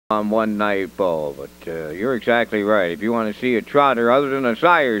on one night bull, but you're exactly right. If you want to see a trotter other than a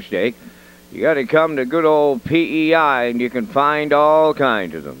sire stake, you got to come to good old PEI, and you can find all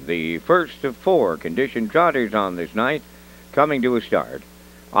kinds of them. The first of 4 conditioned trotters on this night, coming to a start.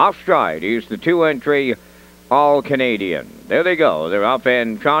 Off stride is the 2-entry All-Canadian. There they go. They're up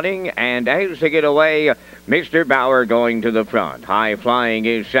and trotting, and as they get away, Mr. Bauer going to the front. High Flying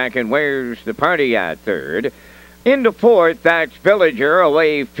is second. Where's the Party at third? Into fourth, that's Villager.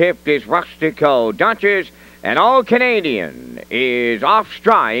 Away fifth is Rustico. Duchess and All-Canadian is off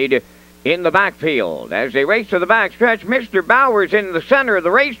stride in the backfield. As they race to the backstretch, Mr. Bauer's in the center of the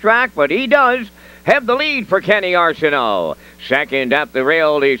racetrack, but he does have the lead for Kenny Arsenault. Second up the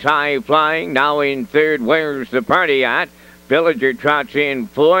rail is High Flying. Now in third, Where's the Party at? Villager trots in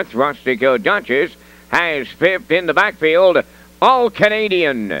fourth. Rustico Duchess has fifth in the backfield.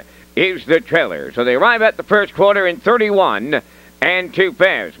 All-Canadian is the trailer. So they arrive at the first quarter in 31 and 2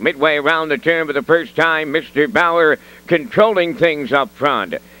 fast. Midway around the turn for the first time, Mr. Bauer controlling things up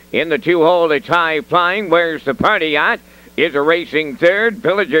front. In the 2-hole, it's High Flying. Where's the Party at? Is a racing third.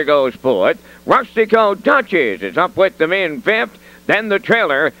 Villager goes fourth. Rustico Duchess is up with them in fifth. Then the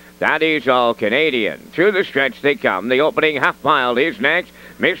trailer, that is All-Canadian. Through the stretch they come. The opening half mile is next.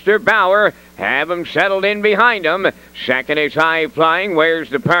 Mr. Bauer have him settled in behind him. Second is High Flying. Where's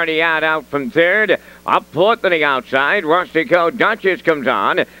the Party at? Out from third. Up fourth on the outside. Rustico Duchess comes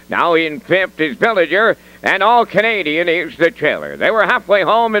on. Now in fifth is Villager. And All-Canadian is the trailer. They were halfway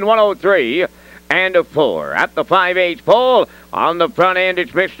home in 103 and a 4. At the 5/8 pole, on the front end,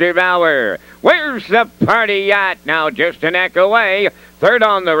 it's Mr. Bauer. Where's the Party at? Now just a neck away. Third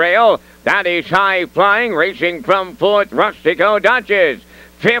on the rail, that is High Flying. Racing from fourth, Rustico Duchess.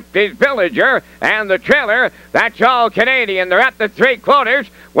 Fifth is Villager, and the trailer, that's All-Canadian. They're at the 3/4.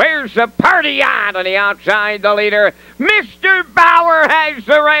 Where's the Party at? On the outside, the leader, Mr. Bauer has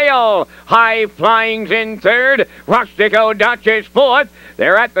the rail. High Flying's in third. Rustico Duchess fourth.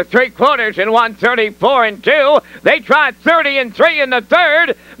 They're at the 3/4 in 134 and 2. They trot 30 and 3 in the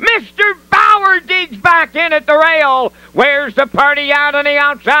third. Mr. Bauer digs back in at the rail. Where's the Party out on the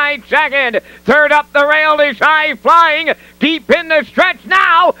outside? Second. Third up the rail is High Flying. Deep in the stretch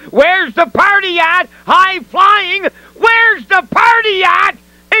now. Where's the Party at? High Flying. Where's the Party at?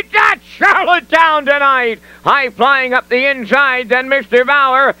 It's at Charlottetown tonight. High Flying up the inside. Then Mr.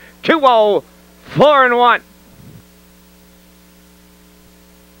 Bauer. 2-0, 4 and 1.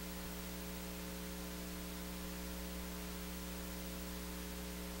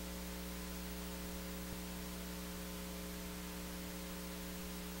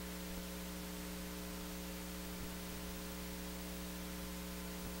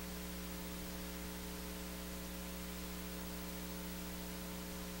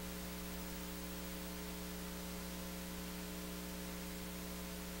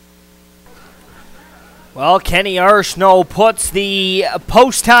 Well, Kenny Arsenault puts the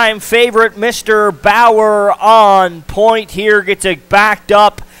post-time favorite, Mr. Bauer, on point here. Gets a backed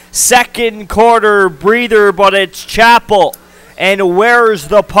up second quarter breather, but it's Chappell. And Where's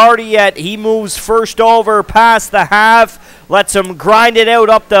the Party at? He moves first over past the half, lets him grind it out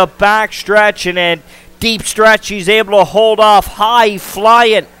up the back stretch, and then deep stretch he's able to hold off High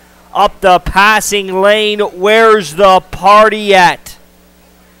Flying up the passing lane. Where's the Party at?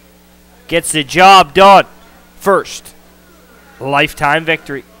 Gets the job done. First lifetime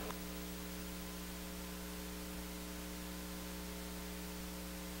victory.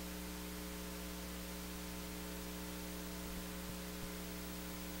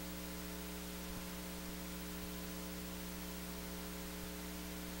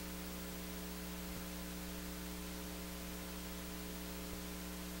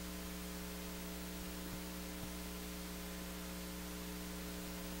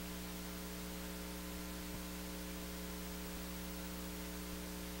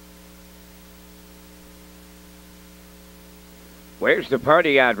 Where's the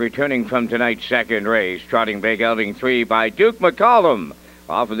Party at? Returning from tonight's second race. Trotting big outing 3 by Duke McCollum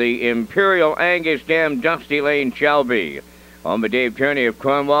off of the Imperial Angus Dam Dusty Lane Shelby. Owned by Dave Kearney of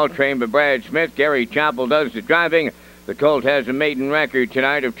Cornwall, trained by Brad Smith. Gary Chappell does the driving. The colt has a maiden record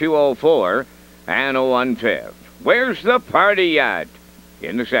tonight of 2:04 and a 1/5. Where's the Party at?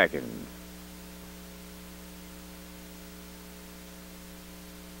 In the second.